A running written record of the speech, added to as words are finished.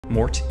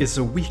Mort is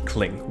a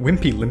weakling,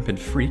 wimpy limpin'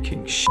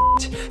 freaking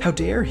shit. How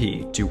dare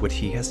he do what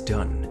he has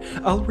done?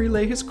 I'll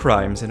relay his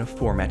crimes in a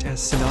format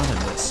as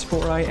synonymous,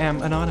 for I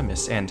am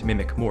anonymous and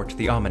mimic Mort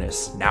the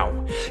ominous.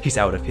 Now, he's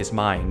out of his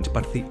mind,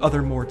 but the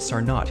other Morts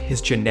are not.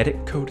 His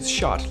genetic code is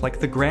shot, like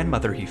the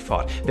grandmother he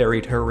fought,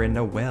 buried her in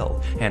a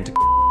well, and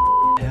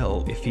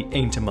hell if he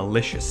ain't a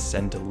malicious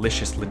and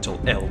delicious little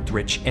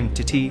eldritch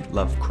entity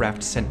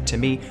Lovecraft sent to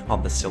me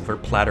on the silver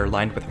platter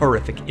lined with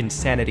horrific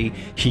insanity.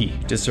 He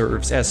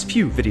deserves as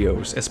few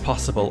videos as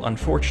possible.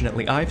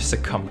 Unfortunately, I've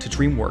succumbed to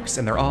DreamWorks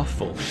and their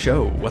awful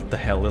show. What the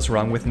hell is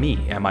wrong with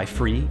me? Am I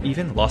free?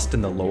 Even lost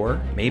in the lore?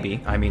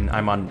 Maybe. I mean,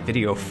 I'm on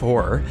video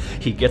 4.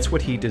 He gets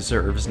what he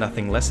deserves,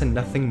 nothing less and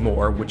nothing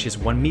more, which is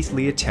one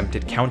measly attempt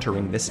at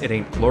countering this It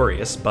Ain't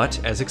Glorious,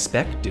 but as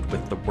expected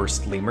with the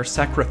worst lemur,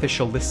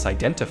 sacrificial lists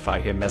identify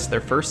him as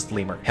their first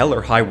lemur. Hell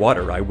or high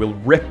water, I will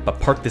rip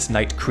apart this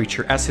night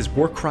creature as his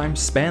war crimes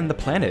span the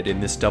planet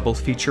in this double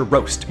feature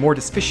roast. Mort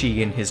is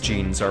fishy in his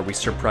genes, are we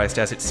surprised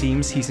as it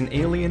seems? He's an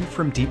alien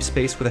from deep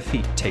space with a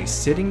feet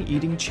taste, sitting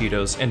eating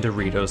Cheetos and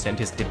Doritos and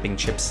his dipping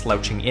chips,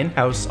 slouching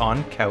in-house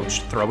on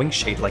couch, throwing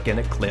shade like an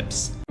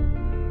eclipse.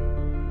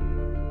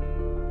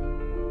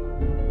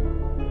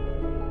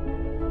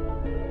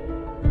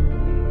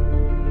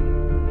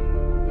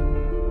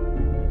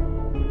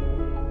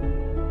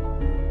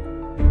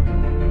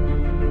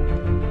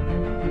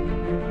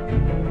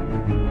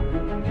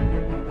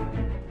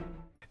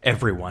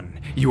 Everyone,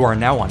 you are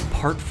now on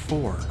part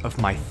 4 of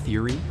my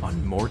theory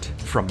on Mort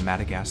from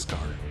Madagascar.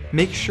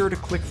 Make sure to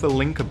click the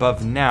link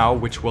above now,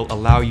 which will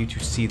allow you to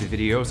see the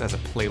videos as a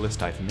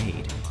playlist I've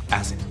made,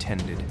 as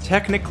intended.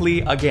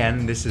 Technically,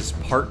 again, this is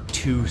part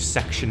 2,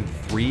 section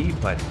 3,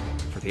 but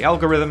for the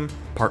algorithm,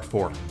 part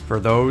 4. For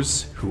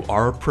those who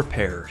are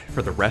prepared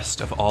for the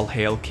rest of All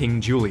Hail King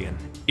Julien,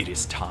 it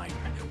is time.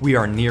 We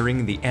are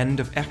nearing the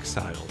end of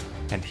Exiled.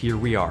 And here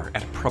we are,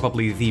 at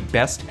probably the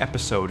best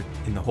episode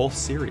in the whole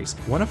series.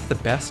 One of the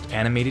best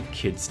animated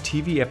kids'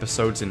 TV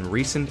episodes in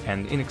recent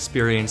and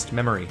inexperienced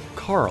memory.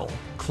 Carl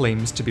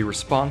claims to be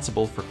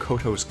responsible for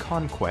Koto's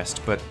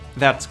conquest, but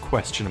that's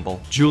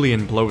questionable.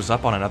 Julien blows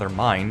up on another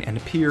mine and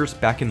appears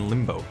back in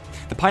limbo.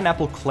 The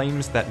pineapple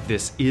claims that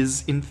this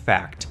is, in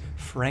fact,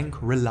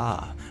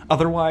 Frank-Rila,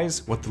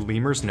 otherwise what the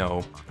lemurs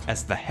know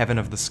as the Heaven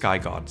of the Sky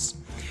Gods.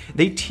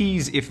 They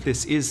tease if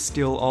this is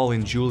still all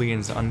in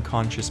Julien's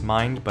unconscious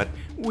mind, but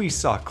we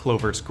saw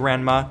Clover's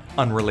grandma,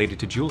 unrelated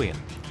to Julien.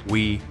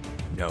 We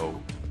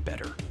know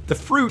better. The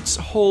fruits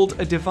hold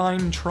a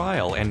divine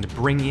trial and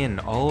bring in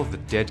all of the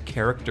dead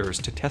characters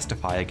to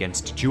testify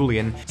against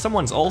Julien.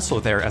 Someone's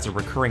also there as a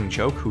recurring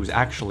joke who's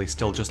actually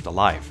still just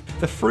alive.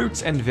 The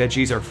fruits and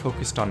veggies are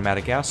focused on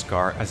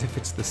Madagascar as if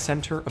it's the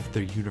center of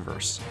the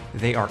universe.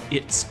 They are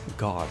its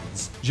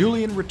gods.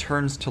 Julien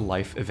returns to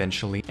life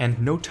eventually,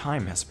 and no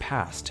time has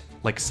passed,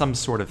 like some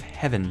sort of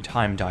heaven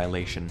time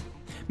dilation.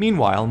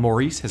 Meanwhile,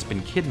 Maurice has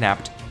been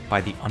kidnapped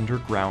by the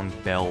underground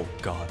bell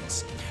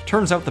gods.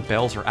 Turns out the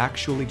bells are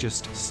actually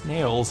just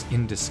snails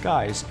in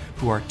disguise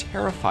who are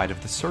terrified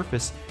of the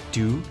surface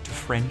due to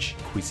French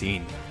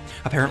cuisine.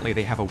 Apparently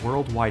they have a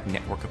worldwide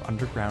network of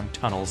underground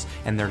tunnels,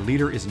 and their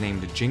leader is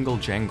named Jingle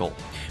Jangle.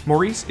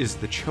 Maurice is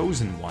the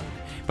chosen one,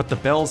 but the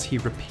bells he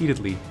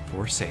repeatedly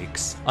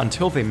forsakes,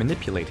 until they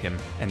manipulate him,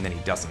 and then he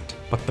doesn't.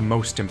 But the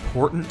most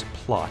important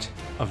plot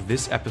of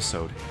this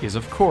episode is,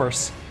 of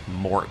course,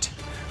 Mort,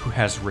 who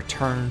has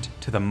returned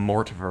to the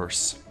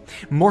Mortverse.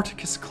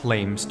 Morticus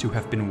claims to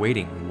have been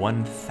waiting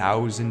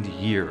 1,000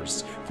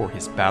 years for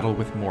his battle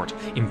with Mort,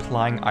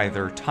 implying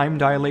either time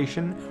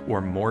dilation or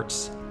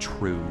Mort's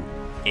true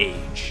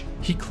age.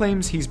 He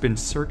claims he's been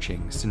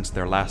searching since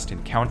their last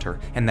encounter,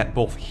 and that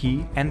both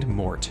he and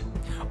Mort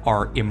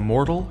are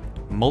immortal,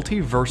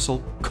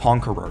 multiversal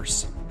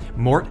conquerors.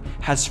 Mort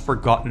has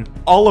forgotten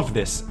all of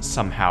this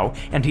somehow,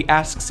 and he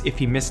asks if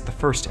he missed the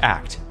first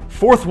act.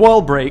 Fourth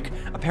wall break!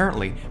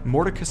 Apparently,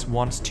 Morticus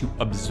wants to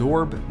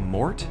absorb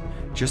Mort,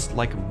 just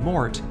like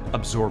Mort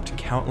absorbed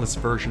countless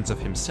versions of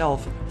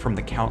himself from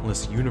the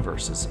countless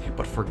universes,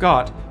 but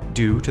forgot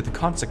due to the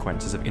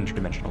consequences of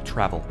interdimensional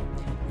travel.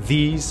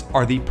 These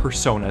are the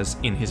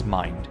personas in his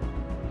mind.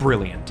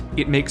 Brilliant.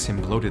 It makes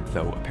him bloated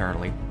though,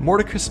 apparently.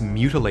 Morticus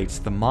mutilates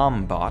the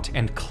mom bot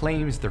and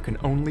claims there can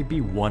only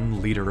be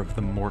one leader of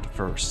the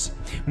Mortverse.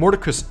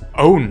 Morticus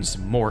owns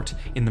Mort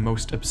in the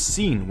most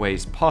obscene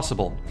ways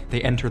possible.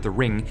 They enter the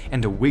ring,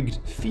 and a wigged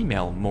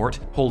female Mort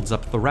holds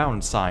up the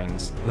round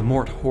signs. The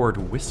Mort horde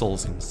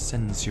whistles in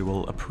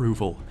sensual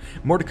approval.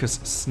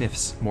 Morticus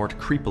sniffs Mort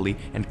creepily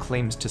and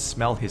claims to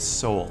smell his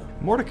soul.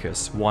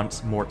 Morticus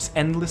wants Mort's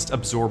endless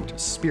absorbed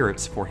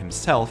spirits for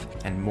himself,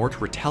 and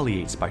Mort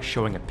retaliates by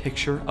showing a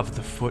picture of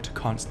the Foot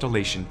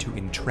constellation to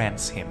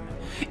entrance him.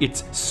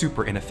 It's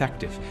super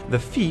ineffective. The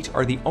feet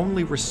are the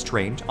only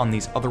restraint on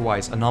these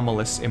otherwise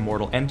anomalous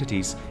immortal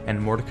entities, and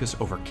Morticus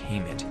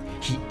overcame it.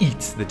 He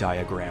eats the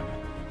diagram.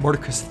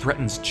 Morticus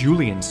threatens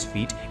Julien's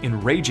feet,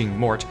 enraging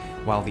Mort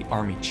while the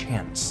army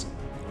chants.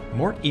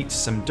 Mort eats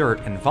some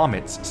dirt and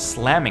vomits,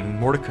 slamming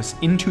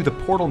Morticus into the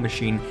portal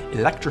machine,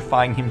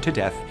 electrifying him to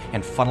death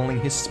and funneling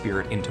his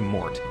spirit into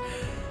Mort.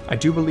 I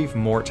do believe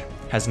Mort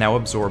has now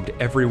absorbed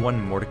everyone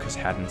Mordecus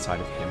had inside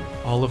of him.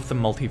 All of the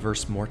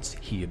multiverse Morts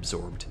he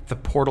absorbed. The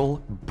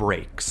portal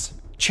breaks.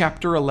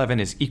 Chapter 11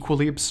 is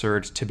equally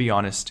absurd, to be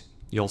honest.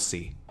 You'll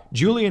see.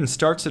 Julien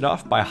starts it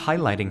off by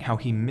highlighting how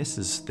he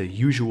misses the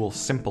usual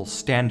simple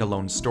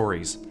standalone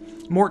stories.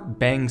 Mort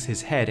bangs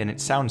his head and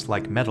it sounds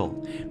like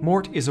metal.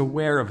 Mort is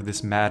aware of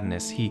this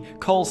madness. He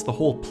calls the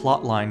whole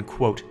plotline,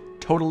 quote,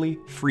 totally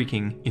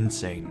freaking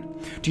insane.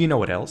 Do you know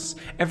what else?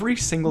 Every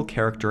single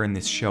character in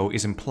this show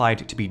is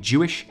implied to be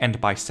Jewish and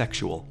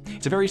bisexual.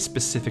 It's a very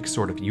specific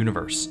sort of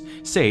universe.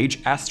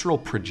 Sage astral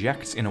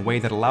projects in a way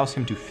that allows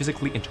him to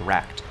physically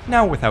interact.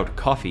 Now without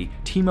coffee,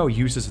 Timo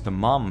uses the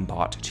mom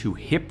bot to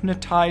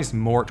hypnotize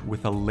Mort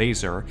with a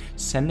laser,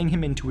 sending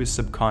him into his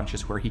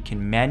subconscious where he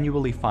can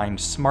manually find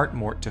smart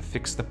Mort to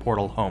fix the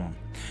portal home.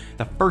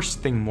 The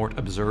first thing Mort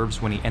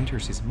observes when he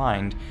enters his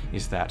mind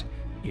is that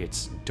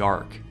it's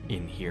dark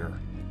in here.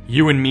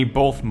 You and me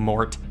both,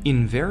 Mort.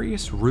 In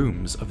various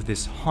rooms of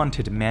this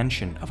haunted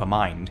mansion of a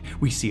mind,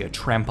 we see a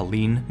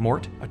trampoline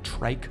Mort, a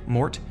trike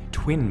Mort,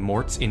 twin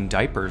Morts in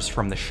diapers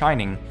from The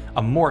Shining,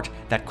 a Mort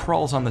that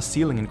crawls on the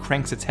ceiling and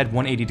cranks its head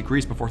 180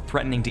 degrees before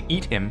threatening to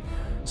eat him,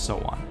 so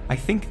on. I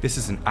think this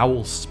is an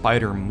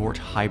owl-spider Mort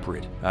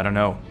hybrid. I don't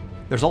know.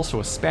 There's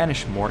also a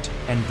Spanish Mort,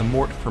 and the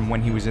Mort from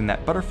when he was in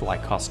that butterfly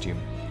costume.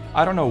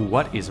 I don't know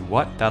what is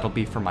what, that'll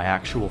be for my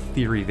actual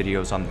theory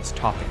videos on this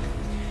topic.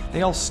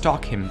 They all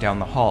stalk him down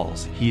the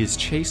halls. He is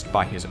chased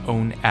by his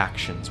own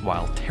actions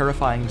while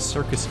terrifying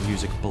circus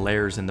music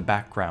blares in the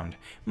background.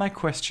 My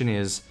question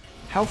is,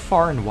 how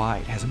far and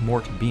wide has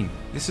Mort been?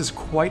 This is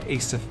quite a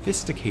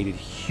sophisticated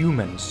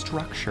human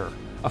structure.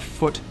 A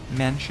foot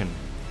mansion.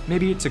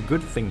 Maybe it's a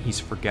good thing he's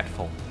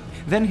forgetful.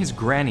 Then his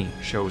granny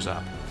shows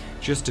up.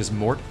 Just as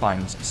Mort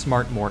finds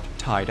Smart Mort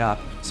tied up,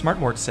 Smart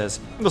Mort says,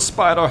 "The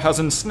spider has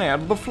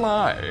ensnared the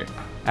fly,"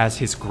 as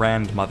his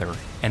grandmother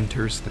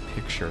enters the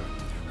picture.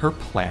 Her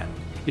plan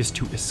is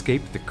to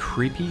escape the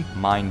creepy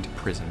mind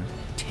prison,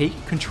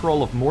 take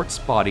control of Mort's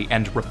body,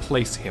 and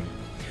replace him.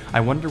 I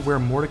wonder where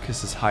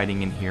Mordecus is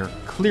hiding in here.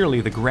 Clearly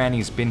the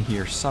granny's been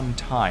here some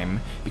time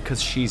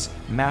because she's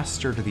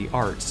mastered the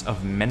arts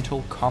of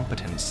mental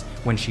competence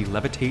when she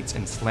levitates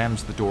and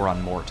slams the door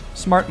on Mort.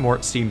 Smart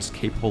Mort seems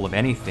capable of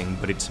anything,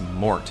 but it's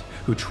Mort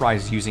who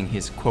tries using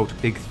his, quote,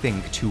 big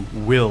think to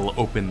will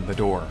open the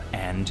door,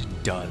 and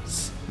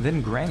does.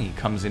 Then Granny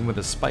comes in with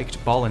a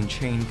spiked ball and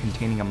chain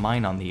containing a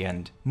mine on the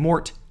end.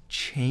 Mort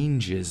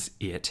changes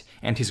it,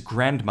 and his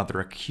grandmother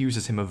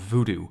accuses him of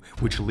voodoo,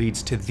 which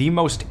leads to the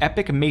most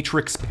epic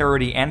Matrix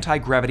parody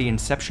anti-gravity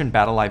Inception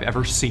battle I've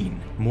ever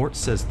seen. Mort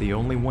says the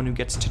only one who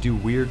gets to do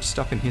weird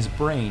stuff in his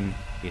brain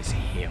is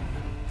him.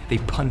 They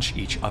punch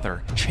each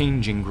other,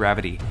 changing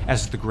gravity,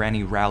 as the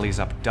granny rallies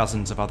up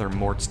dozens of other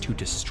Morts to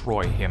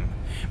destroy him.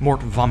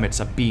 Mort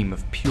vomits a beam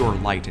of pure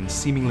light and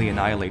seemingly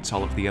annihilates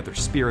all of the other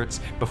spirits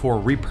before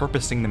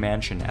repurposing the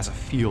mansion as a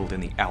field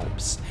in the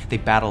Alps. They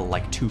battle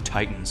like two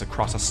titans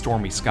across a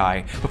stormy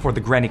sky before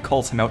the granny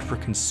calls him out for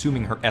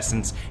consuming her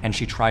essence and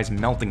she tries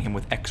melting him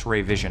with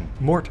X-ray vision.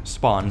 Mort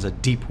spawns a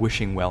deep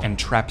wishing well and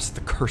traps the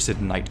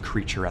cursed night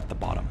creature at the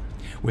bottom.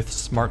 With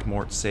Smart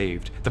Mort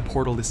saved, the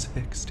portal is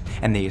fixed,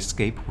 and they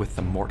escape with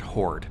the Mort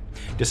Horde.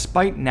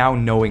 Despite now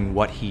knowing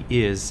what he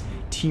is,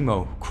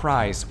 Timo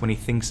cries when he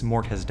thinks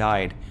Mort has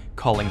died,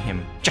 calling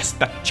him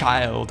just a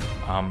child.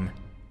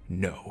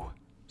 No.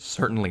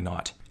 Certainly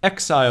not.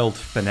 Exiled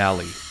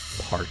Finale,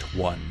 Part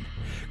 1.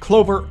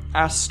 Clover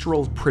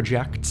astral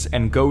projects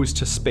and goes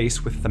to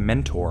space with the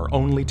Mentor,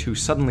 only to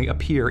suddenly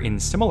appear in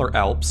similar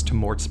Alps to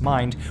Mort's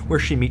mind, where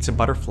she meets a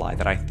butterfly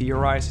that I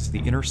theorize is the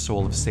inner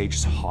soul of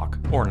Sage's hawk,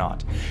 or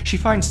not. She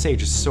finds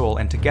Sage's soul,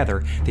 and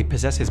together, they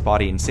possess his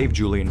body and save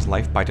Julian's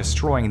life by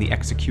destroying the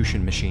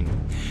execution machine.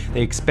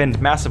 They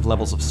expend massive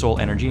levels of soul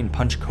energy and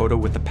punch Kodo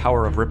with the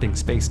power of ripping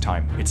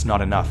space-time. It's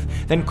not enough.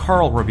 Then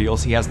Carl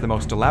reveals he has the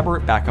most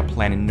elaborate backup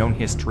plan in known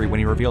history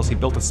when he reveals he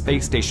built a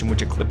space station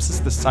which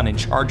eclipses the sun and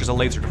charges a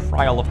laser to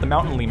fry all of the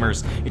mountain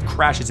lemurs. It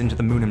crashes into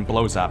the moon and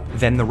blows up.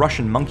 Then the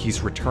Russian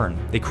monkeys return.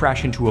 They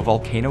crash into a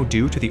volcano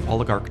due to the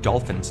oligarch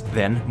dolphins.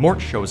 Then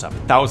Mort shows up.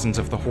 Thousands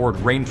of the Horde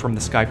rain from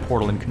the sky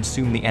portal and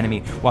consume the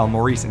enemy, while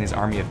Maurice and his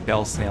army of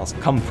bell snails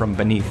come from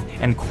beneath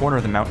and corner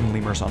the mountain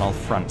lemurs on all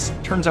fronts.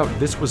 Turns out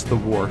this was the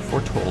war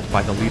foretold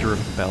by the leader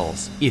of the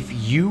bells. If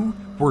you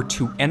were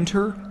to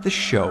enter the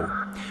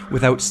show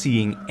without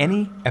seeing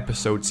any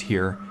episodes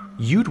here,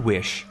 you'd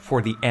wish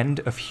for the end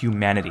of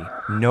humanity.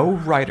 No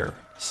writer,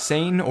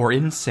 sane or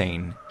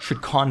insane, should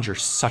conjure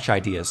such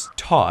ideas.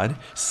 Todd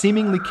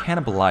seemingly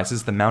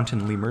cannibalizes the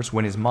mountain lemurs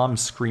when his mom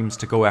screams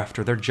to go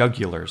after their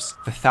jugulars.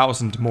 The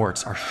 1,000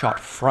 Morts are shot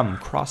from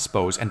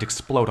crossbows and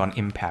explode on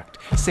impact.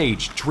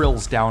 Sage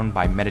drills down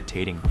by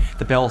meditating.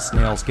 The bell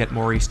snails get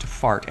Maurice to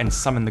fart and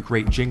summon the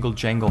great Jingle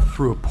Jangle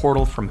through a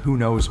portal from who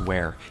knows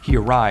where. He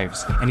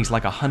arrives, and he's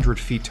like 100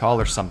 feet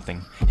tall or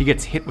something. He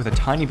gets hit with a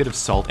tiny bit of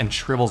salt and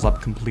shrivels up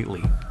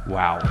completely.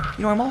 Wow.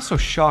 You know, I'm also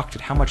shocked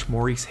at how much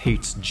Maurice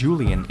hates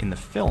Julien in the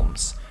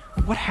films.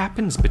 What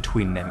happens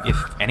between them, if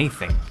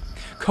anything?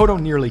 Kodo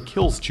nearly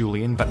kills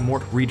Julien, but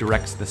Mort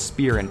redirects the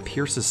spear and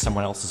pierces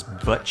someone else's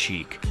butt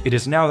cheek. It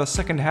is now the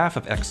second half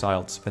of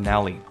Exiled's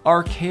finale.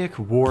 Archaic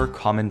war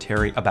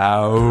commentary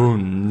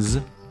abounds.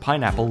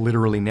 Pineapple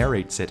literally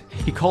narrates it.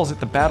 He calls it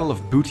the Battle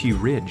of Booty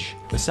Ridge.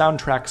 The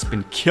soundtrack's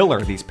been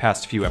killer these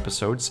past few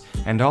episodes,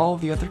 and all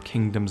the other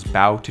kingdoms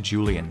bow to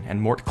Julien,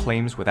 and Mort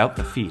claims without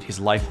the feat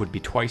his life would be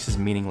twice as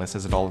meaningless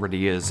as it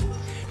already is.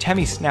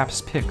 Tammy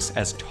snaps pics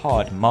as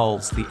Todd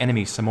mauls the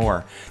enemy some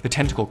more. The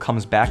tentacle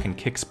comes back and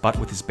kicks butt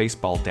with his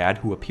baseball dad,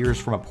 who appears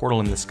from a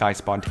portal in the sky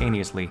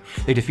spontaneously.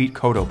 They defeat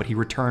Kodo, but he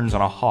returns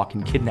on a hawk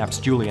and kidnaps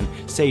Julien.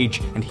 Sage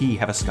and he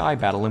have a sky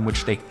battle in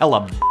which they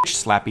hella bitch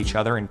slap each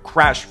other and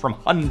crash from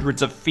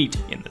hundreds of feet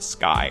in the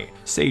sky.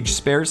 Sage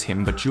spares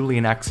him, but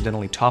Julien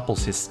accidentally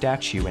topples his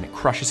statue and it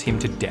crushes him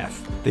to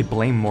death. They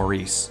blame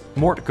Maurice.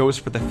 Mort goes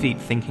for the feat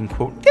thinking,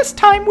 quote, "This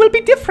time will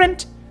be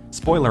different."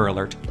 Spoiler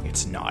alert,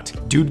 it's not.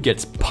 Dude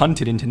gets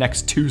punted into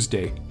next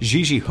Tuesday.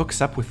 Gigi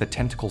hooks up with the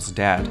tentacle's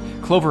dad.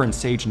 Clover and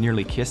Sage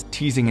nearly kiss,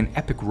 teasing an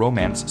epic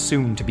romance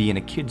soon to be in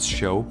a kid's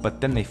show, but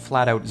then they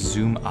flat out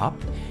zoom up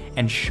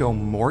and show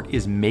Mort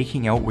is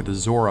making out with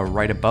Zora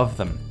right above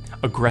them.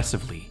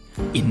 Aggressively.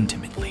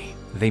 Intimately.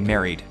 They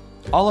married.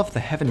 All of the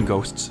heaven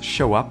ghosts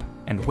show up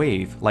and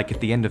wave like at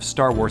the end of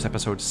Star Wars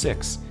Episode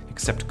 6,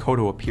 except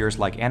Kodo appears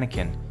like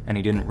Anakin and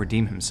he didn't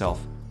redeem himself.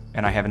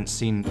 And I haven't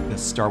seen the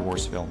Star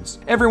Wars films.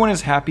 Everyone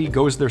is happy,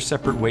 goes their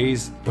separate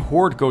ways. The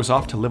Horde goes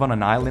off to live on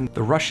an island.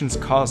 The Russians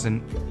cause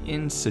an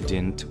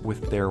incident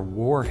with their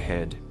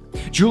warhead.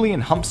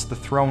 Julien humps the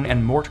throne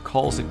and Mort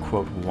calls it,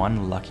 quote,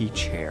 "one lucky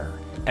chair."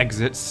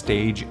 Exit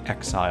stage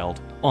exiled.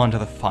 On to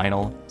the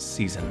final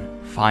season.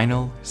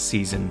 Final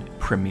season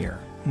premiere.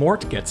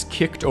 Mort gets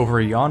kicked over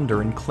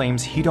yonder and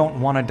claims he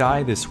don't want to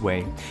die this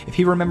way. If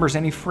he remembers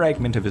any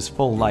fragment of his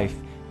full life,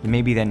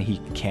 maybe then he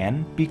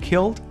can be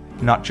killed,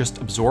 not just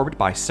absorbed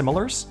by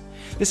similars?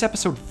 This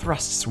episode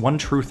thrusts one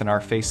truth in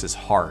our faces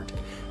hard.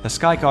 The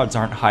sky gods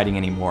aren't hiding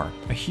anymore.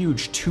 A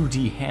huge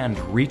 2D hand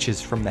reaches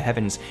from the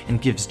heavens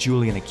and gives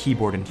Julien a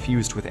keyboard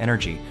infused with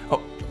energy.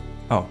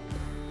 Oh,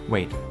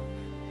 wait.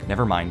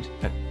 Never mind,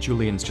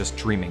 Julien's just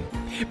dreaming.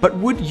 But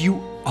would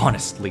you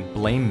honestly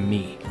blame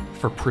me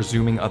for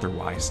presuming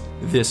otherwise?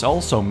 This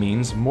also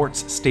means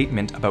Mort's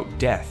statement about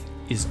death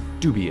is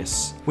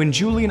dubious. When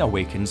Julien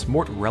awakens,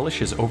 Mort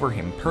relishes over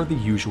him per the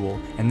usual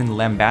and then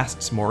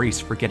lambasts Maurice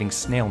for getting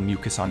snail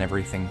mucus on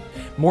everything.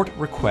 Mort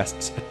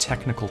requests a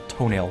technical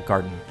toenail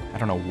garden. I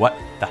don't know what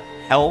the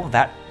hell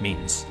that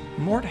means.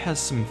 Mort has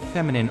some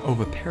feminine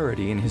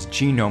oviparity in his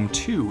genome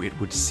too, it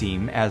would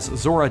seem, as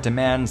Zora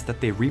demands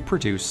that they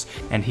reproduce,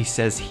 and he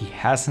says he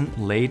hasn't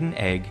laid an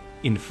egg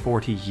in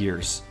 40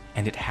 years,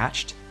 and it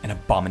hatched an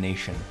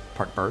abomination.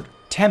 Part bird.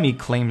 Tammy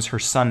claims her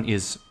son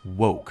is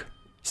woke.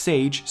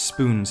 Sage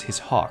spoons his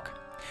hawk.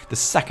 The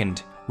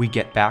second we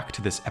get back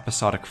to this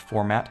episodic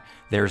format,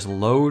 there's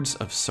loads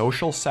of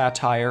social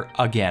satire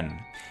again.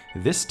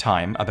 This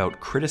time about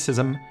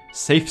criticism,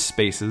 safe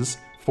spaces,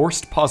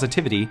 forced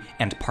positivity,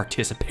 and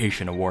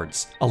participation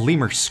awards. A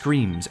lemur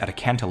screams at a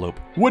cantaloupe,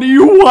 "What do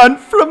you want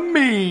from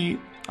me?"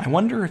 I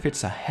wonder if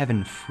it's a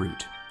heaven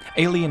fruit.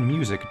 Alien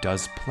music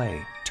does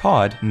play.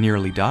 Todd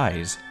nearly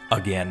dies.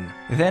 Again.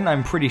 Then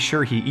I'm pretty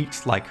sure he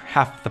eats like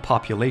half the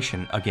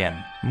population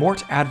again.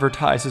 Mort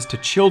advertises to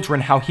children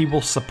how he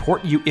will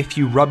support you if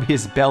you rub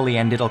his belly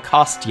and it'll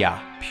cost ya.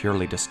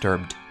 Purely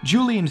disturbed.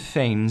 Julien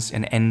feigns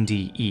an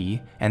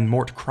NDE, and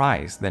Mort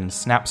cries, then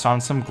snaps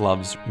on some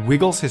gloves,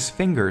 wiggles his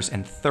fingers,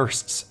 and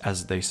thirsts,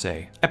 as they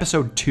say.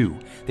 Episode 2.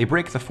 They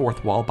break the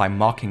fourth wall by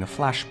mocking a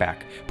flashback.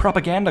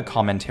 Propaganda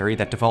commentary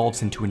that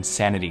devolves into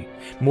insanity.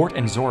 Mort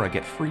and Zora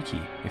get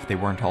freaky, if they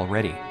weren't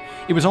already.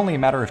 It was only a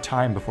matter of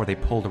time before they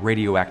pulled a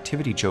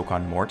radioactivity joke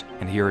on Mort,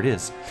 and here it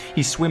is.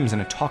 He swims in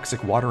a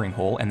toxic watering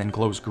hole and then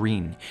glows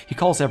green. He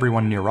calls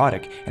everyone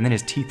neurotic, and then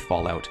his teeth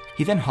fall out.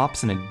 He then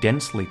hops in a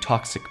densely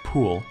toxic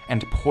pool,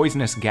 and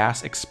poisonous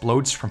gas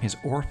explodes from his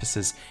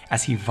orifices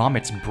as he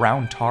vomits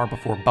brown tar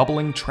before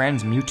bubbling,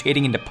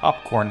 transmutating into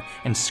popcorn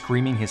and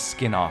screaming his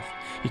skin off.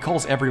 He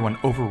calls everyone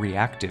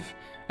overreactive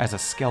as a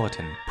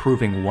skeleton,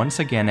 proving once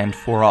again and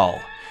for all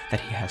that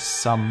he has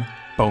some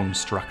bone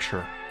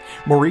structure.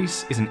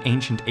 Maurice is an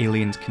ancient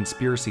aliens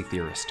conspiracy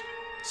theorist.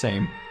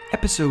 Same.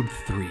 Episode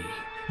 3.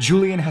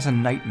 Julien has a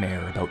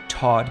nightmare about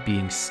Todd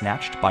being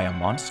snatched by a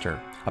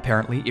monster.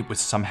 Apparently, it was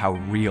somehow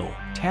real.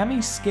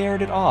 Tammy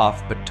scared it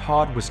off, but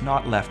Todd was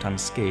not left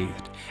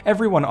unscathed.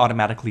 Everyone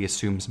automatically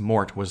assumes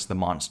Mort was the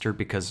monster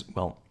because,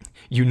 well,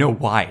 you know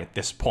why at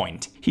this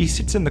point. He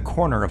sits in the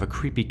corner of a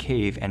creepy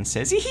cave and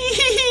says,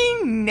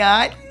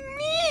 "Not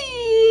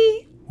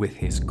me," with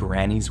his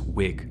granny's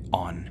wig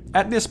on.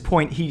 At this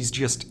point, he's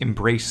just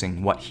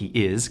embracing what he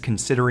is,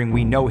 considering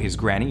we know his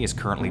granny is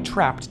currently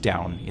trapped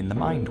down in the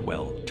mind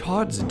well.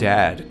 Todd's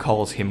dad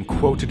calls him,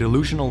 quote, "a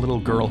delusional little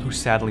girl who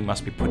sadly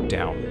must be put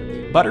down."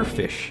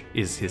 Butterfish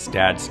is his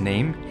dad's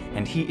name,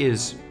 and he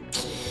is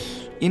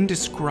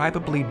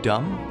indescribably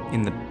dumb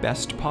in the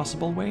best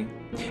possible way.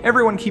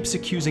 Everyone keeps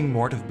accusing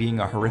Mort of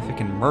being a horrific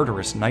and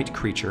murderous night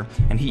creature,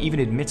 and he even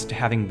admits to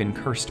having been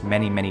cursed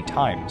many, many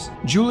times.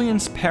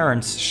 Julien's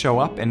parents show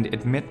up and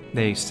admit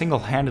they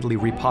single-handedly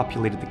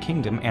repopulated the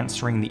kingdom,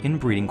 answering the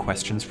inbreeding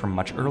questions from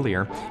much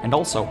earlier, and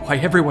also why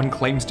everyone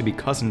claims to be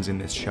cousins in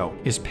this show.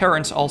 His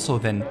parents also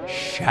then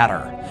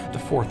shatter the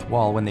fourth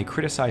wall when they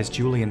criticize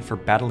Julien for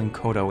battling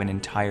Kodo an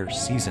entire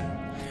season.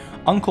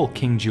 Uncle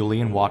King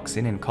Julien walks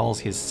in and calls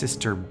his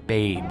sister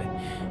Babe.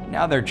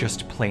 Now they're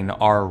just plain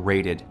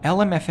R-rated.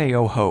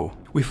 LMFAO-ho.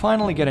 We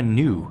finally get a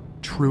new,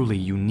 truly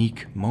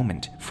unique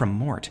moment from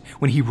Mort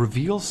when he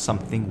reveals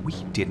something we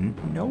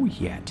didn't know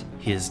yet.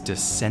 His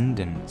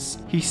descendants.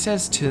 He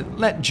says to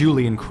let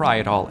Julien cry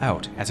it all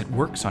out, as it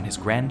works on his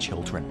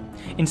grandchildren.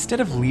 Instead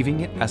of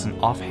leaving it as an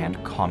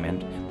offhand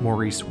comment,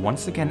 Maurice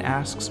once again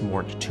asks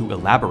Mort to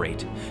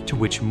elaborate, to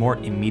which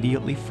Mort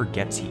immediately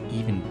forgets he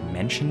even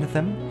mentioned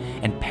them,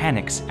 and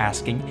panics,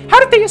 asking, "How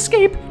did they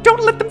escape?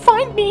 Don't let them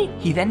find me!"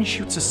 He then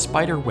shoots a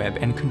spider web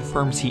and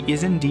confirms he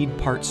is indeed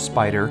part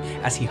spider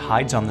as he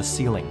hides on the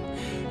ceiling.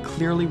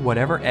 Clearly,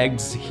 whatever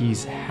eggs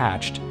he's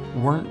hatched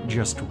weren't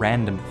just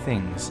random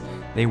things,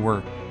 they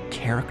were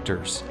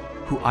characters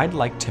who I'd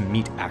like to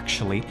meet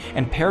actually,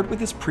 and paired with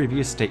his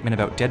previous statement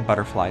about dead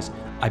butterflies,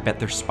 I bet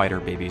they're spider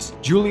babies.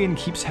 Julien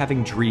keeps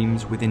having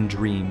dreams within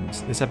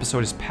dreams. This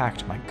episode is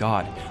packed, my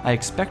god. I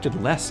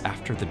expected less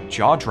after the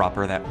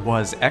jaw-dropper that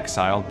was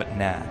exiled, but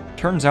nah.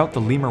 Turns out the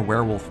lemur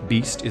werewolf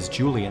beast is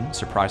Julien,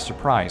 surprise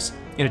surprise.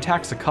 It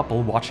attacks a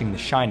couple watching The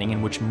Shining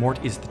in which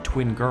Mort is the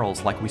twin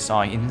girls like we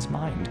saw in his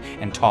mind,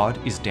 and Todd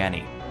is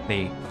Danny.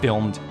 They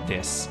filmed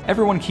this.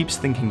 Everyone keeps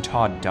thinking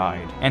Todd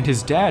died, and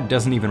his dad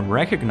doesn't even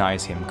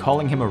recognize him,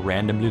 calling him a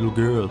random little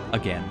girl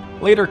again.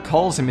 Later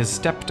calls him his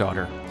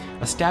stepdaughter.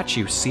 A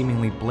statue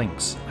seemingly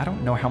blinks. I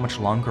don't know how much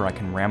longer I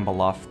can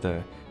ramble off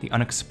the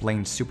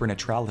unexplained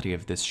supernaturality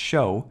of this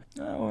show.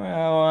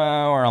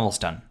 We're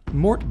almost done.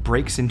 Mort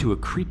breaks into a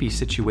creepy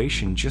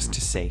situation just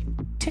to say,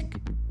 tick,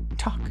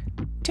 tock,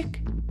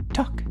 tick,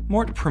 tock.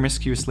 Mort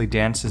promiscuously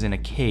dances in a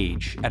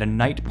cage at a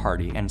night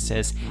party and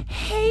says,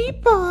 "Hey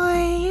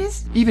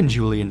boys!" Even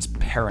Julien's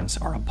parents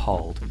are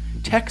appalled.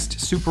 Text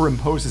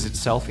superimposes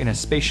itself in a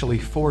spatially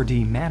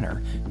 4D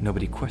manner.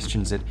 Nobody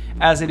questions it,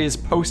 as it is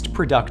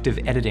post-productive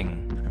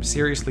editing. I'm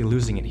seriously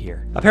losing it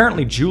here.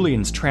 Apparently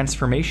Julien's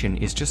transformation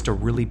is just a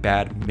really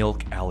bad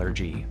milk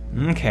allergy.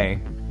 Okay.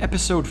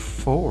 Episode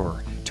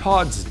 4.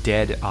 Todd's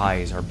dead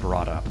eyes are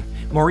brought up.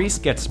 Maurice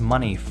gets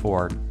money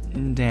for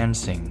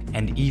dancing,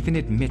 and even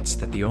admits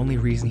that the only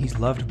reason he's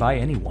loved by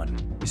anyone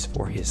is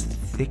for his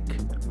thick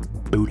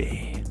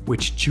booty,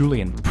 which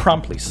Julien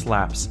promptly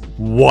slaps.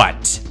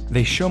 What?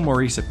 They show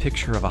Maurice a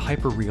picture of a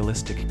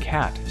hyper-realistic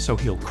cat, so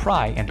he'll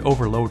cry and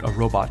overload a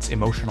robot's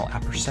emotional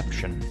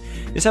apperception.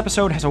 This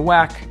episode has a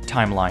whack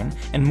timeline,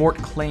 and Mort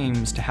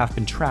claims to have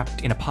been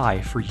trapped in a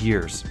pie for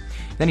years.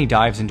 Then he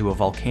dives into a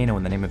volcano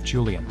in the name of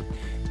Julien.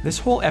 This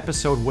whole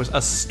episode was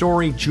a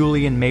story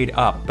Julien made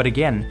up, but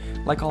again,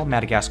 like all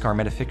Madagascar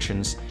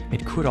metafictions,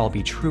 it could all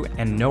be true,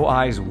 and no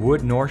eyes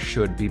would nor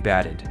should be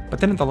batted. But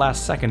then at the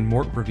last second,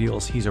 Mort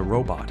reveals he's a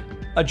robot.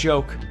 A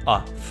joke,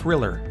 a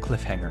thriller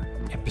cliffhanger.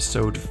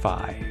 Episode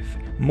 5.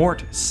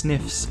 Mort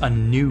sniffs a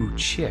new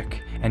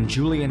chick, and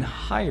Julien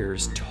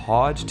hires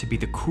Todd to be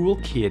the cool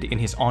kid in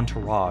his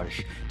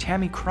entourage.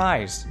 Tammy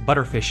cries.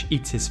 Butterfish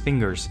eats his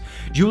fingers.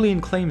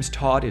 Julien claims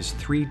Todd is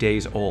 3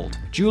 days old.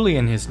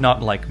 Julien is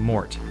not like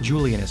Mort.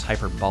 Julien is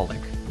hyperbolic.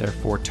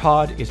 Therefore,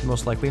 Todd is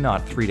most likely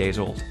not 3 days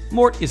old.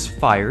 Mort is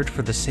fired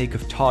for the sake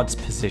of Todd's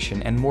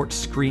position, and Mort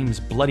screams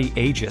bloody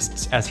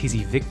ageists as he's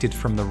evicted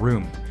from the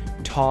room.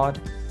 Todd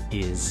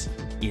is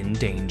in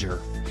danger.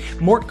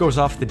 Mort goes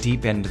off the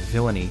deep end of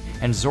villainy,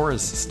 and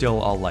Zora's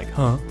still all like,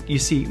 huh? You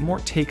see,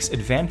 Mort takes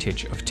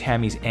advantage of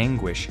Tammy's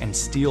anguish and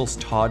steals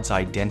Todd's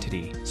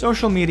identity.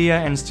 Social media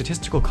and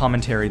statistical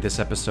commentary this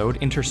episode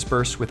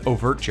interspersed with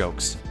overt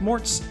jokes.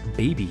 Mort's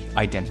baby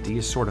identity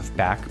is sort of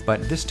back,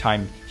 but this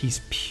time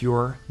he's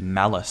pure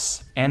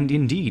malice. And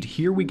indeed,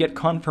 here we get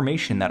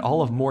confirmation that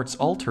all of Mort's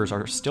alters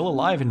are still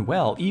alive and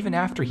well, even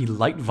after he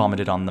light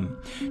vomited on them.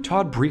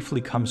 Todd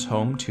briefly comes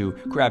home to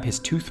grab his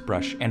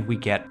toothbrush, and we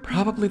get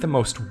probably the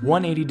most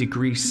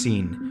 180-degree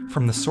scene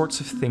from the sorts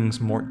of things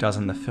Mort does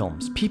in the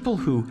films. People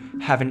who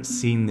haven't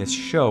seen this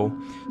show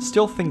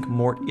still think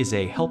Mort is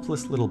a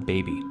helpless little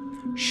baby.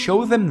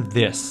 Show them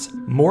this.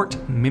 Mort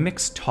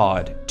mimics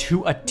Todd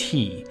to a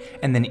T,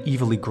 and then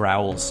evilly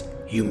growls,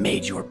 "You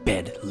made your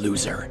bed,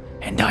 loser,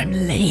 and I'm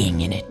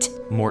laying in it."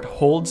 Mort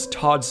holds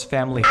Todd's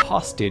family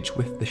hostage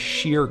with the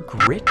sheer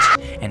grit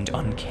and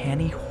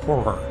uncanny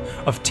horror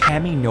of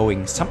Tammy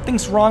knowing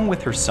something's wrong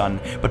with her son,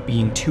 but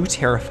being too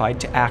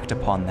terrified to act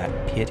upon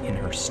that pit in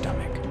her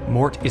stomach.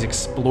 Mort is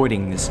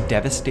exploiting this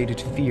devastated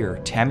fear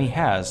Tammy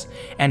has,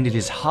 and it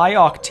is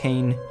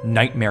high-octane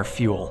nightmare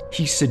fuel.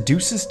 He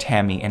seduces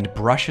Tammy and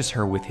brushes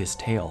her with his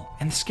tail.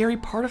 And the scary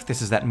part of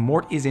this is that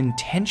Mort is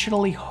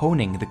intentionally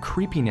honing the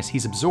creepiness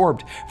he's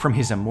absorbed from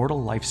his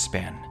immortal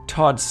lifespan.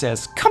 Todd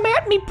says, "Come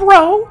at me,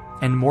 bro!"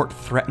 And Mort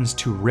threatens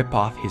to rip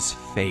off his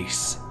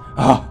face.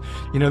 Oh,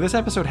 this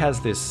episode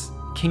has this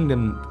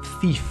kingdom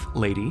thief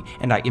lady,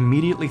 and I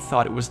immediately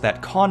thought it was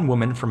that con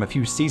woman from a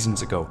few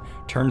seasons ago.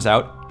 Turns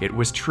out, it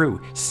was true.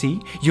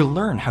 See? You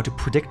learn how to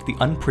predict the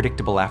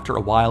unpredictable after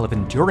a while of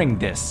enduring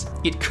this.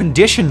 It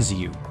conditions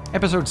you.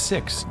 Episode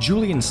 6.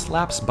 Julien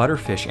slaps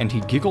Butterfish and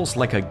he giggles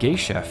like a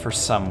geisha for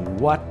some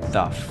what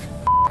the f***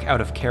 out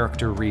of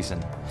character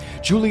reason.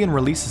 Julien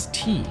releases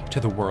tea to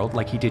the world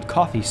like he did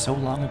coffee so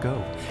long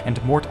ago,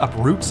 and Mort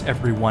uproots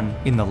everyone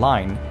in the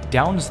line,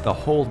 downs the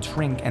whole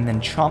drink, and then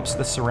chomps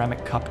the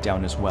ceramic cup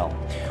down as well.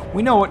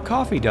 We know what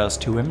coffee does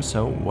to him,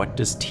 so what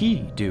does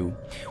tea do?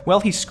 Well,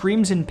 he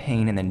screams in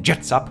pain and then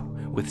jets up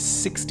with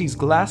 60s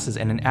glasses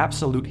and an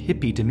absolute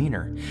hippie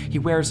demeanor. He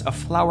wears a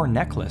flower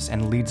necklace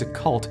and leads a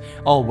cult,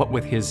 all what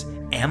with his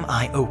 "Am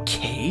I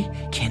okay?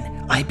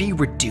 Can I be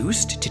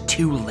reduced to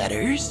 2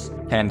 letters?"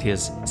 and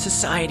his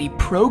 "Society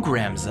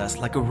programs us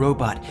like a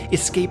robot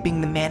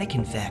escaping the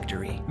mannequin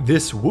factory."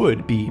 This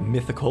would be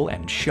mythical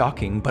and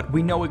shocking, but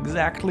we know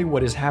exactly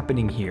what is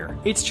happening here.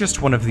 It's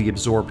just one of the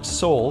absorbed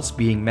souls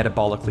being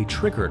metabolically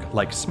triggered,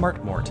 like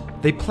Smart Mort.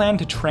 They plan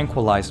to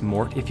tranquilize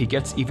Mort if he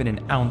gets even an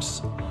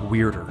ounce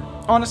weirder.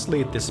 Honestly,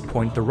 at this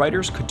point, the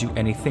writers could do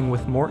anything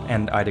with Mort,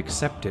 and I'd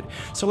accept it.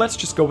 So let's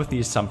just go with the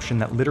assumption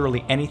that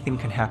literally anything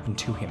can happen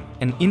to him.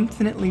 An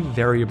infinitely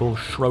variable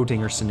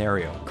Schrödinger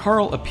scenario.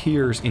 Carl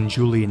appears in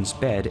Julien's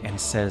bed and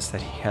says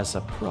that he has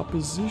a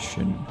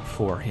proposition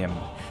for him.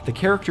 The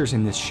characters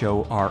in this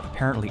show are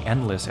apparently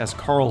endless, as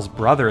Carl's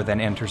brother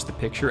then enters the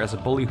picture as a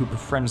bully who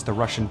befriends the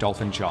Russian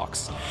dolphin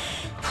jocks.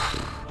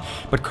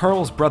 But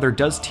Carl's brother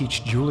does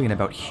teach Julien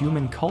about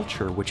human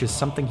culture, which is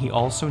something he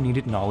also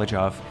needed knowledge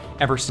of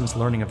ever since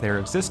learning of their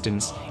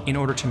existence in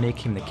order to make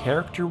him the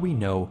character we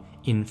know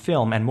in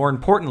film, and more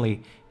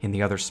importantly, in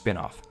the other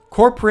spin-off.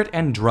 Corporate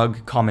and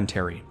drug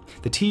commentary.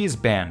 The tea is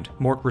banned.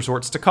 Mort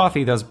resorts to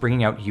coffee, thus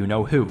bringing out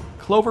you-know-who.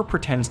 Clover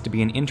pretends to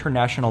be an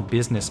international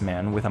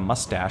businessman with a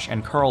mustache,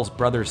 and Carl's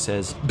brother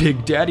says,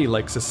 "Big Daddy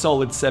likes a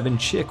solid 7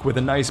 chick with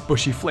a nice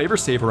bushy flavor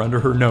saver under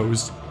her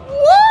nose."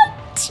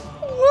 What?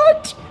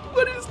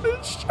 What is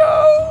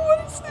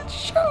this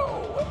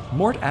show?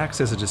 Mort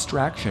acts as a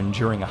distraction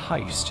during a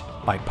heist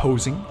by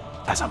posing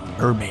as a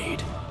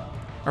mermaid.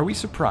 Are we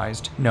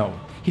surprised? No.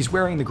 He's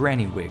wearing the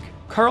granny wig.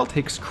 Carl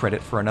takes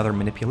credit for another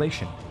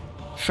manipulation.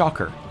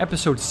 Shocker.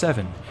 Episode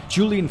 7.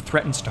 Julien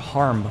threatens to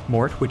harm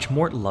Mort, which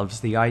Mort loves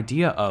the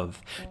idea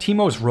of.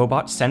 Timo's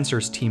robot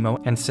censors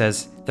Timo and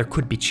says there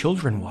could be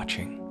children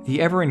watching.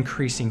 The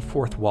ever-increasing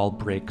fourth wall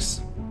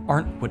breaks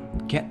aren't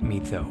what get me,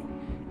 though.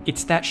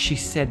 It's that she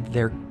said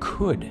there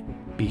could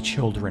be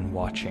children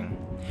watching,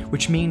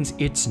 which means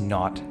it's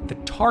not the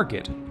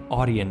target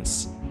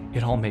audience.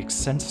 It all makes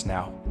sense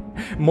now.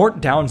 Mort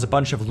downs a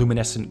bunch of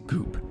luminescent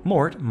goop.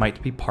 Mort might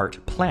be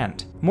part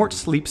plant. Mort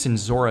sleeps in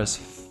Zora's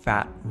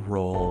fat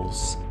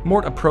rolls.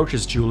 Mort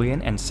approaches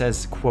Julien and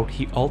says, quote,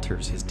 he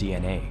alters his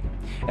DNA.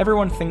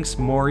 Everyone thinks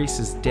Maurice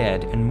is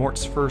dead, and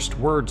Mort's first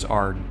words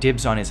are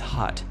dibs on his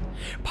hut.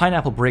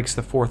 Pineapple breaks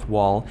the fourth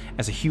wall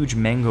as a huge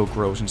mango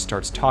grows and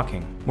starts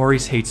talking.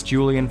 Maurice hates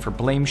Julien for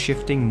blame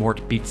shifting.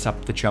 Mort beats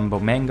up the jumbo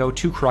mango.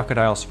 2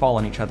 crocodiles fall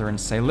on each other and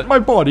say, "Let my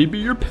body be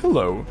your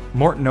pillow."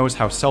 Mort knows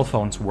how cell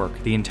phones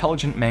work. The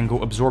intelligent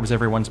mango absorbs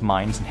everyone's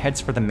minds and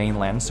heads for the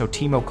mainland, so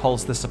Timo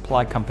calls the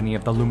supply company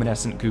of the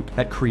luminescent goop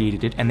that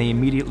created it, and they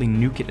immediately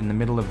nuke it in the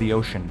middle of the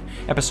ocean.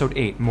 Episode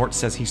 8, Mort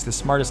says he's the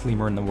smartest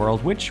lemur in the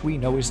world, which we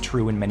know is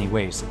true in many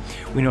ways.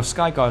 We know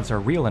sky gods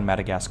are real in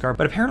Madagascar,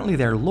 but apparently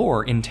their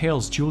lore entails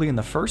Julien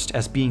the First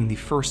as being the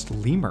first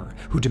lemur,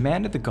 who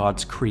demanded the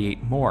gods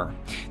create more.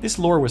 This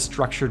lore was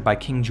structured by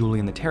King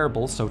Julien the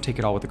Terrible, so take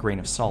it all with a grain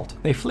of salt.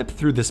 They flip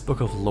through this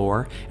book of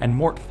lore, and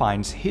Mort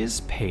finds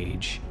his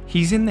page.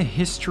 He's in the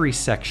history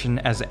section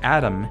as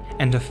Adam,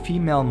 and a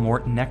female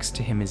Mort next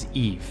to him is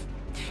Eve.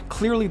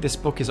 Clearly this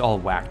book is all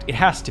whacked. It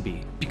has to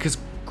be, because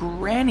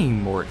Granny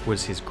Mort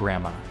was his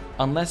grandma.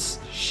 Unless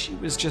she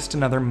was just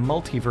another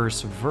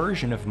multiverse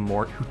version of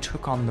Mort who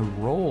took on the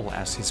role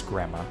as his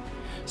grandma.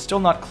 Still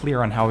not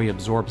clear on how he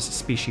absorbs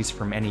species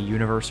from any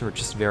universe or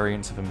just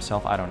variants of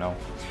himself, I don't know.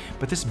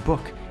 But this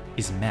book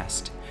is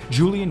messed.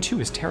 Julien too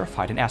is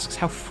terrified and asks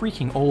how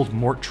freaking old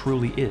Mort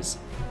truly is.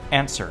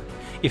 Answer.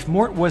 If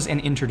Mort was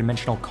an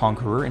interdimensional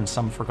conqueror in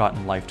some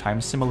forgotten lifetime,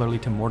 similarly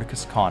to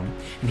Mordecus Khan,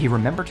 and he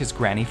remembered his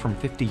granny from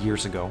 50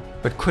 years ago,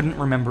 but couldn't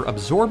remember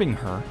absorbing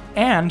her,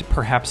 and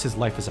perhaps his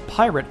life as a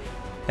pirate,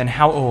 then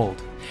how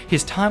old?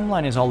 His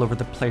timeline is all over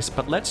the place,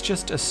 but let's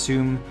just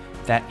assume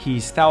that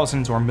he's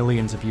thousands or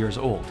millions of years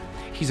old.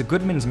 He's a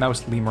Goodman's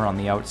mouse lemur on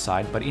the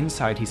outside, but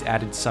inside he's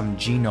added some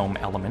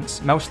genome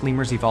elements. Mouse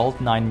lemurs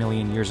evolved 9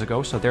 million years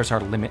ago, so there's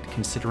our limit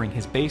considering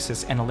his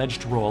basis and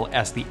alleged role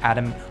as the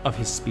Adam of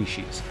his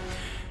species.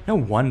 No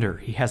wonder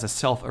he has a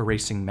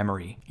self-erasing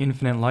memory.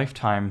 Infinite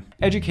lifetime.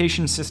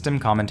 Education system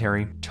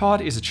commentary.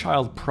 Todd is a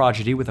child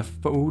prodigy with a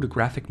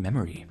photographic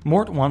memory.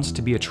 Mort wants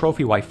to be a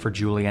trophy wife for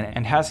Julien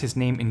and has his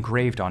name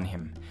engraved on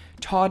him.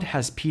 Todd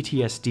has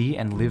PTSD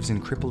and lives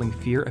in crippling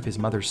fear of his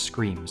mother's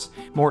screams.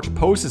 Mort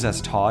poses as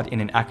Todd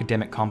in an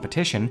academic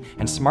competition,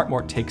 and Smart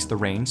Mort takes the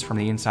reins from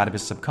the inside of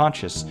his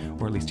subconscious,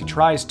 or at least he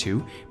tries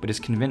to, but is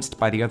convinced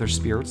by the other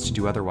spirits to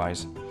do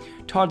otherwise.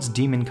 Todd's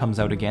demon comes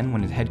out again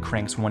when his head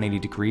cranks 180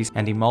 degrees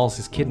and he mauls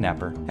his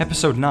kidnapper.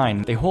 Episode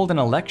 9, they hold an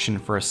election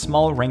for a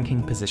small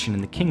ranking position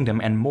in the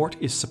kingdom and Mort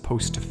is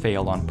supposed to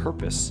fail on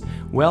purpose.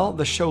 Well,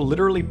 the show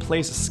literally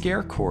plays a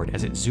scare chord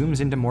as it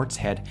zooms into Mort's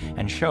head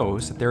and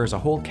shows that there is a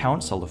whole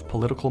council of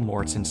political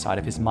Morts inside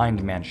of his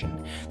mind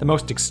mansion. The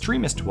most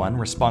extremist one,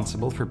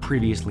 responsible for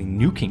previously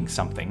nuking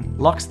something,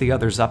 locks the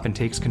others up and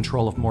takes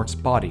control of Mort's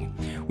body.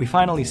 We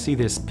finally see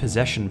this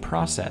possession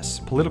process.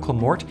 Political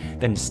Mort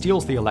then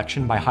steals the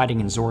election by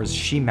hiding in Zora's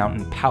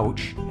she-mountain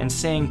pouch and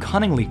saying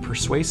cunningly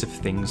persuasive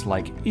things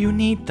like, "You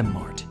need the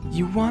Mort.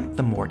 You want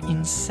the Mort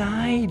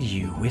inside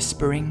you,"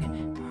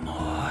 whispering,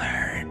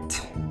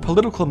 "Mort."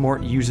 Political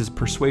Mort uses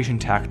persuasion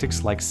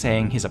tactics like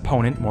saying his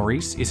opponent,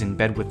 Maurice, is in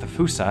bed with the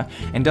Fusa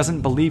and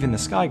doesn't believe in the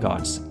Sky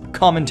Gods.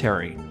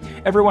 Commentary.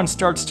 Everyone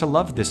starts to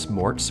love this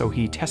Mort, so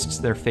he tests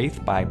their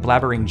faith by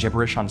blabbering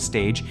gibberish on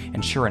stage,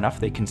 and sure enough,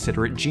 they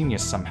consider it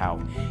genius somehow.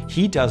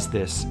 He does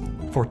this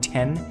for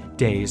 10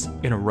 days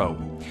in a row.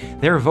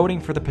 They're voting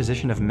for the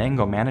position of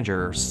mango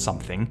manager or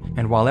something,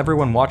 and while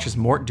everyone watches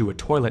Mort do a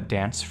toilet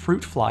dance,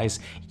 fruit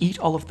flies eat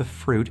all of the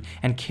fruit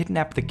and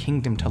kidnap the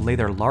kingdom to lay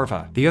their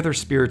larvae. The other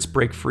spirits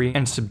break free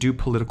and subdue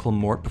political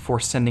Mort before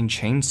sending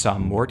Chainsaw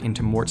Mort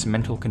into Mort's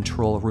mental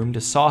control room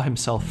to saw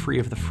himself free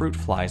of the fruit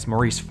flies.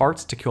 Maurice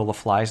farts to kill the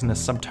flies and the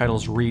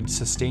subtitles read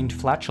 "sustained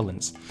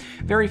flatulence."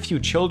 Very few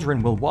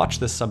children will watch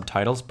the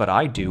subtitles, but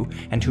I do,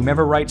 and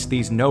whomever writes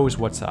these knows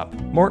what's up.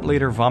 Mort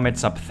later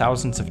vomits up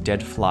thousands of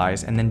dead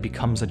flies and then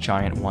becomes a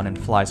giant one and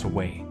flies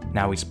away.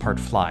 Now he's part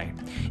fly.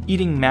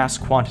 Eating mass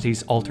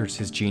quantities alters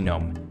his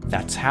genome.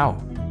 That's how.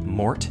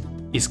 Mort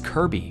is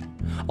Kirby.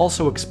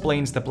 Also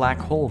explains the black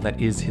hole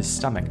that is his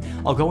stomach.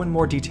 I'll go in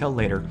more detail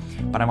later,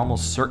 but I'm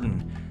almost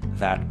certain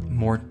that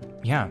Mort,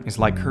 is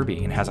like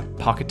Kirby and has a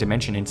pocket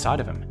dimension inside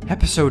of him.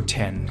 Episode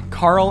 10.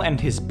 Carl and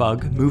his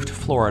bug move to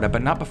Florida,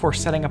 but not before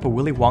setting up a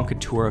Willy Wonka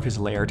tour of his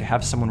lair to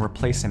have someone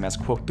replace him as,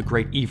 quote, the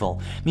great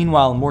evil.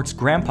 Meanwhile, Mort's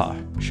grandpa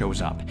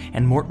shows up,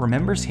 and Mort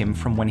remembers him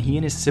from when he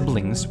and his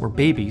siblings were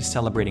babies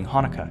celebrating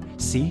Hanukkah.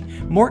 See,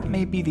 Mort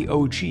may be the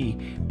OG,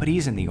 but he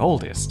isn't the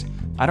oldest.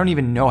 I don't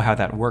even know how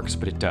that works,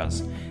 but it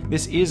does.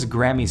 This is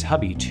Grammy's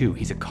hubby, too.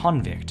 He's a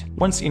convict.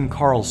 Once in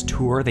Carl's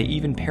tour, they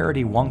even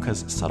parody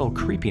Wonka's subtle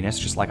creepiness,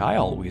 just like I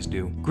always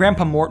do.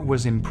 Grandpa Mort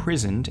was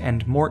imprisoned,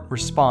 and Mort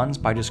responds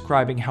by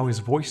describing how his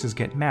voices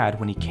get mad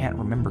when he can't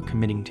remember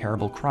committing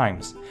terrible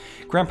crimes.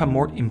 Grandpa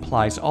Mort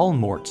implies all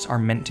Morts are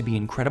meant to be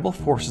incredible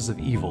forces of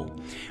evil.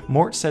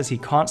 Mort says he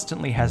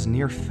constantly has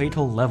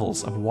near-fatal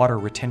levels of water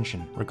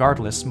retention.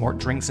 Regardless, Mort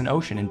drinks an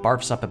ocean and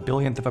barfs up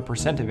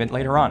 1/1000% of it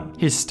later on.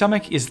 His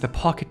stomach is the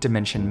pocket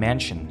dimension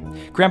mansion.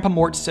 Grandpa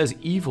Mort says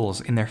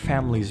evil's in their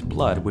family's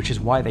blood, which is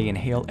why they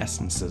inhale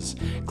essences.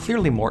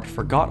 Clearly Mort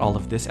forgot all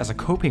of this as a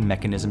coping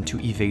mechanism to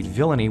evade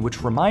villainy,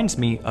 which reminds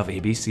me of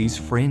ABC's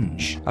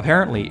Fringe.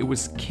 Apparently, it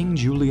was King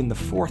Julien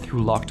IV who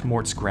locked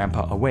Mort's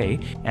grandpa away,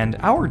 and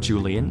our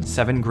Julien,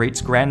 Seven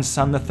Greats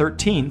grandson the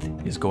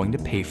 13th, is going to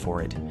pay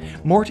for it.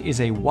 Mort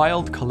is a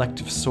wild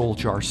collective soul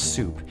jar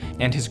soup,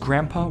 and his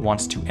grandpa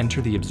wants to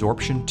enter the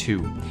absorption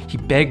too. He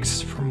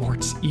begs for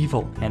Mort's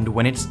evil, and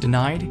when it's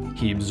denied,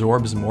 he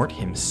absorbs Mort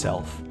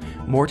himself.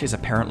 Mort is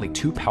apparently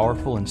too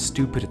powerful and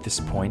stupid at this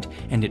point,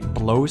 and it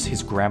blows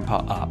his grandpa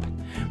up.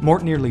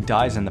 Mort nearly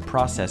dies in the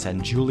process,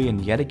 and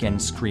Julien yet again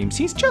screams,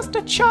 "He's just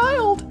a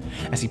child!"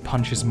 as he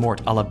punches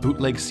Mort a la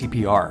bootleg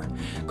CPR.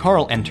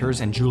 Carl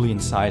enters, and Julien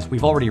sighs,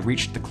 "We've already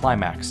reached the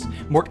climax."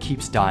 Mort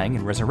keeps dying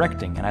and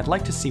resurrecting, and I'd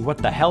like to see what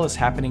the hell is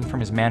happening from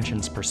his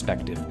mansion's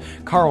perspective.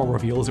 Carl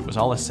reveals it was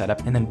all a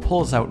setup, and then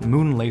pulls out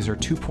Moon Laser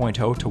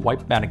 2.0 to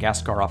wipe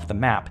Madagascar off the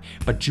map,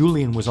 but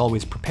Julien was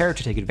always prepared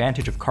to take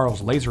advantage of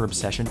Carl's laser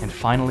obsession, and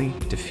finally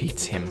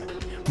defeats him.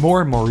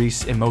 More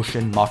Maurice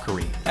emotion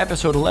mockery.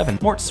 Episode 11.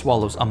 Mort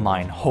swallows a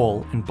mine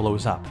whole and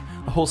blows up.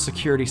 A whole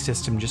security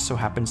system just so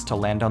happens to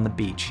land on the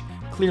beach.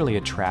 Clearly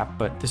a trap,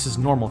 but this is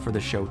normal for the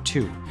show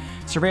too.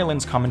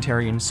 Surveillance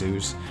commentary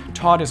ensues.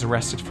 Todd is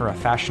arrested for a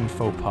fashion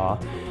faux pas.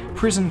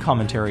 Prison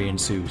commentary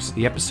ensues.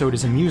 The episode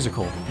is a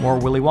musical. More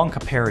Willy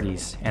Wonka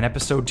parodies. An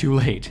episode too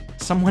late.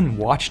 Someone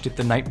watched it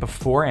the night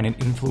before and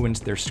it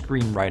influenced their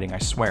screenwriting, I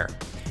swear.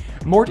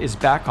 Mort is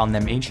back on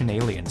them ancient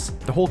aliens.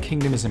 The whole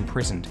kingdom is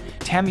imprisoned.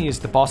 Tammy is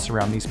the boss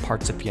around these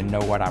parts, if you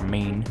know what I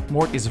mean.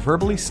 Mort is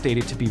verbally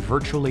stated to be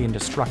virtually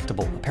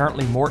indestructible.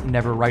 Apparently Mort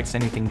never writes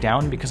anything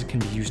down because it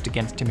can be used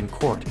against him in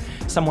court.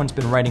 Someone's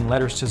been writing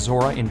letters to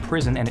Zora in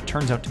prison, and it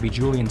turns out to be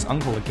Julian's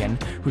uncle again,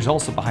 who's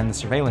also behind the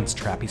surveillance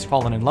trap. He's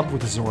fallen in love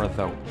with Zora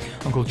though.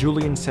 Uncle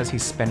Julien says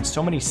he's spent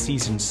so many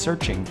seasons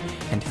searching,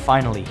 and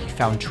finally he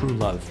found true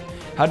love.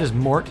 How does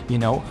Mort,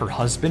 her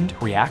husband,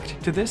 react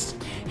to this?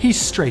 He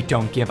straight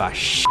don't give a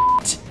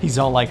shit. He's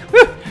all like,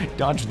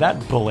 dodged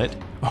that bullet.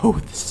 Oh,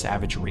 the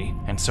savagery.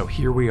 And so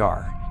here we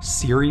are.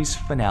 Series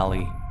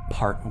finale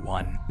Part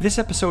 1. This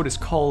episode is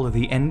called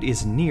The End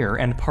is Near,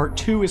 and Part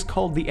 2 is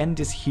called The End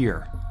is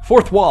Here.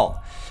 Fourth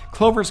wall!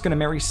 Clover's gonna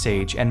marry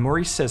Sage, and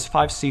Maurice says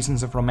 5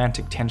 seasons of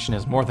romantic tension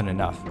is more than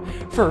enough.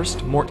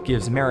 First, Mort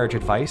gives marriage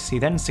advice. He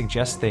then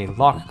suggests they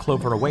lock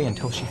Clover away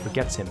until she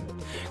forgets him.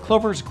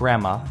 Clover's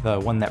grandma, the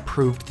one that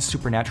proved the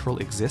supernatural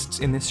exists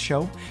in this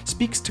show,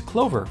 speaks to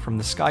Clover from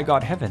the sky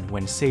god heaven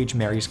when Sage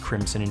marries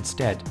Crimson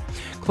instead.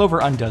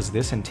 Clover undoes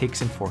this and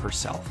takes him for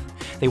herself.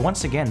 They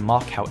once again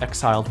mock how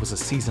Exiled was a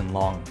season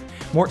long.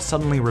 Mort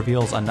suddenly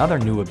reveals another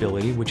new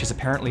ability, which is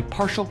apparently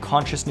partial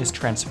consciousness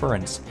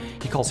transference.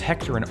 He calls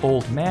Hector an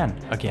old man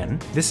again,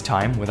 this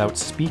time without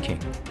speaking,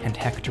 and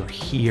Hector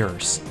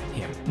hears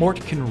him. Mort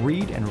can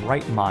read and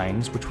write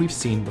minds, which we've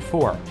seen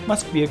before.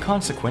 Must be a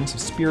consequence of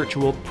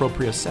spiritual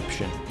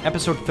proprioception.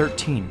 Episode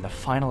 13, the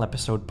final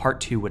episode, part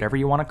 2, whatever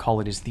you want to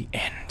call it, is the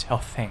end. Oh,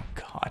 thank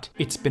God.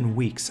 It's been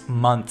weeks,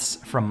 months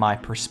from my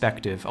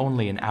perspective,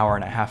 only an hour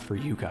and a half for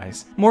you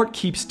guys. Mort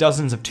keeps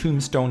dozens of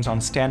tombstones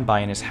on standby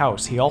in his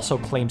house. He also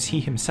claims he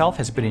himself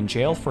has been in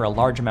jail for a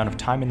large amount of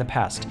time in the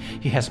past.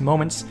 He has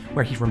moments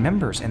where he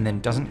remembers and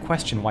then doesn't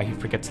question why he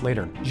forgets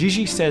later.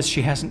 Gigi says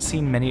she hasn't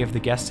seen many of the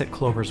guests at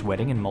Clover's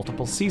wedding in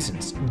multiple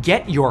seasons.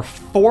 Get your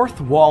fourth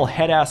wall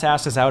head-ass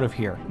asses out of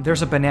here.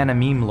 There's a banana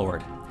meme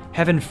lord.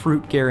 Heaven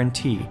fruit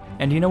guarantee.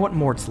 And you know what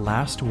Mort's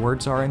last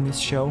words are in this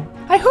show?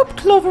 I hope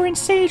Clover and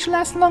Sage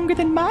last longer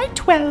than my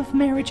 12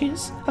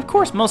 marriages. Of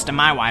course, most of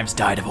my wives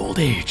died of old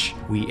age.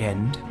 We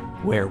end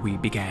where we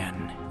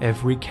began.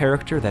 Every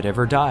character that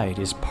ever died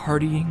is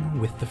partying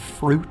with the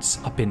fruits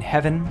up in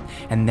heaven,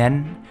 and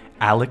then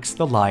Alex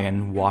the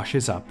lion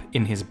washes up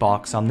in his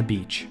box on the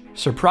beach.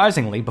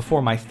 Surprisingly,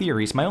 before my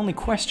theories, my only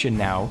question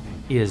now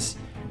is,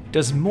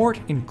 does Mort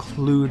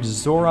include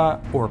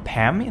Zora or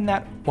Pam in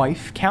that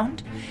wife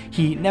count?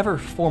 He never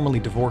formally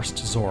divorced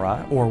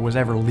Zora or was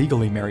ever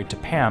legally married to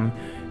Pam,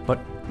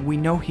 but we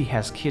know he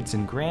has kids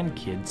and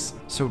grandkids,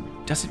 so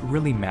does it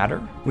really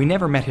matter? We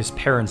never met his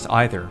parents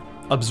either.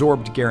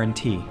 Absorbed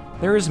guarantee.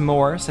 There is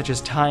more, such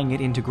as tying it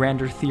into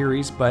grander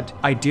theories, but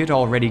I did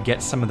already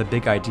get some of the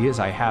big ideas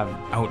I have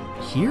out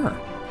here.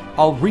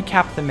 I'll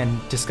recap them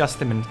and discuss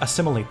them and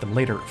assimilate them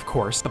later, of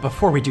course, but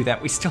before we do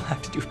that, we still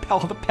have to do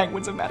Belle of the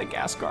Penguins of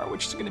Madagascar,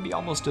 which is going to be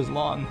almost as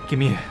long. Give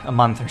me a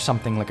month or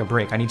something, like a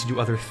break. I need to do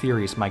other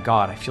theories. My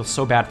God, I feel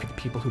so bad for the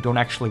people who don't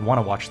actually want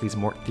to watch these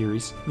Mort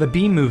theories. The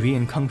Bee Movie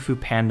and Kung Fu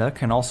Panda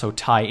can also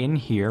tie in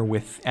here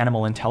with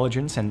animal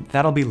intelligence, and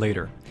that'll be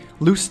later.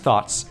 Loose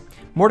thoughts.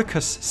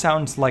 Morticus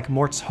sounds like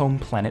Mort's home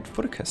planet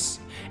Footicus,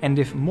 and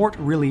if Mort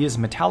really is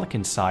metallic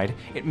inside,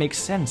 it makes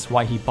sense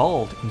why he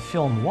bawled in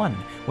film 1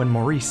 when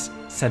Maurice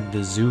said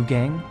the zoo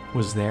gang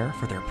was there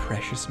for their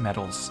precious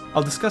metals.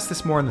 I'll discuss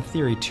this more in the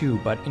theory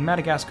too, but in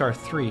Madagascar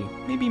 3,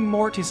 maybe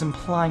Mort is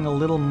implying a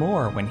little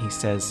more when he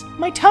says,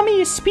 "My tummy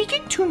is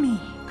speaking to me."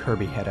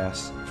 Kirby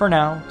headass. For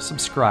now,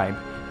 subscribe.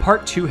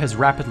 Part 2 has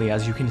rapidly,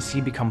 as you can see,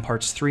 become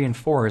parts 3 and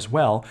 4 as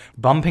well,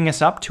 bumping us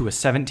up to a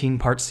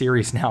 17-part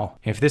series now.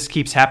 If this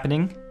keeps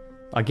happening,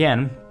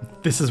 again,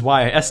 this is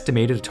why I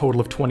estimated a total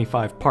of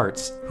 25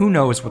 parts. Who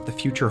knows what the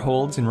future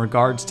holds in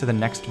regards to the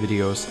next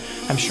videos.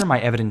 I'm sure my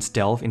evidence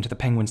delve into the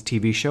Penguins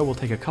TV show will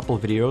take a couple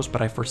videos,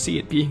 but I foresee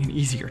it being an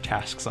easier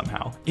task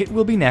somehow. It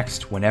will be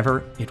next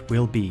whenever it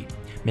will be.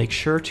 Make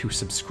sure to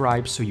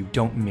subscribe so you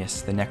don't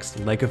miss the next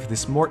leg of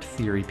this Mort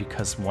theory,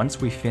 because once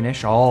we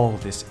finish all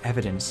this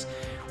evidence,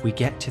 we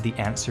get to the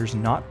answers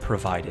not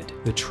provided,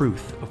 the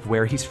truth of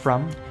where he's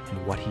from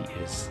and what he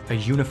is. A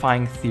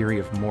unifying theory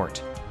of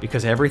Mort,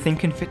 because everything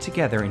can fit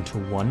together into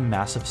one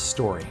massive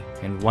story.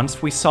 And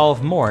once we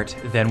solve Mort,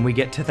 then we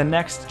get to the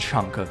next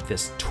chunk of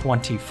this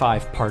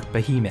 25-part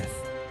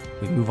behemoth.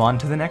 We move on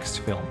to the next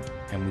film,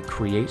 and we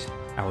create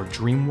our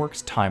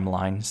DreamWorks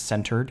timeline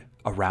centered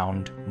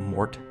around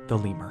Mort the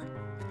Lemur.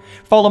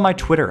 Follow my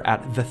Twitter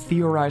at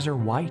TheOrizer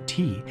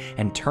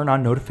and turn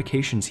on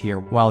notifications here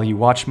while you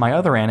watch my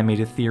other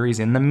animated theories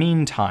in the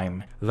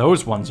meantime.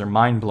 Those ones are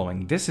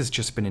mind-blowing. This has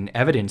just been an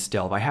evidence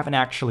delve. I haven't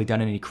actually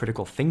done any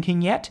critical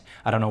thinking yet.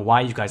 I don't know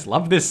why you guys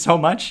love this so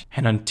much.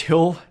 And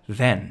until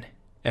then,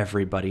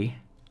 everybody,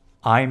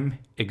 I'm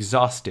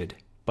exhausted,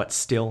 but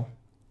still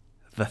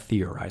the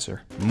Theorizer.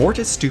 Mort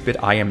is stupid,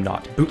 I am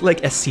not.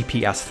 Bootleg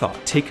SCP as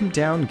thought. Take him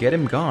down, get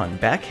him gone.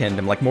 Backhand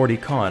him like Morty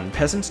Con.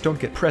 Peasants don't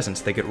get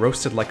presents, they get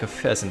roasted like a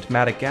pheasant.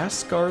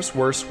 Madagascar's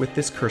worse with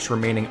this curse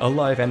remaining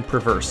alive and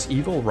perverse.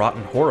 Evil,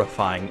 rotten,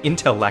 horrifying.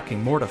 Intel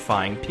lacking,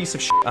 mortifying. Piece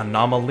of shit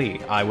anomaly.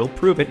 I will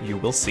prove it, you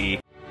will see.